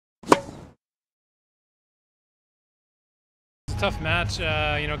tough match.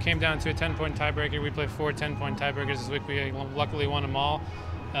 Came down to a 10-point tiebreaker. We played 4 10-point tiebreakers this week. We luckily won them all.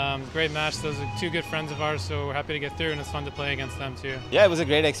 Great match. Those are 2 good friends of ours, so we're happy to get through, and it's fun to play against them too. Yeah, it was a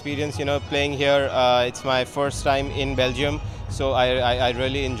great experience. Playing here. It's my first time in Belgium, so I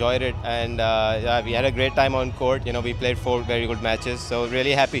really enjoyed it, and yeah, we had a great time on court. We played 4 very good matches, so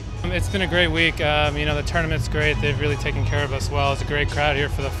really happy. It's been a great week. The tournament's great. They've really taken care of us well. It's a great crowd here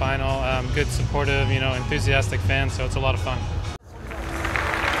for the final. Good, supportive, enthusiastic fans. So it's a lot of fun.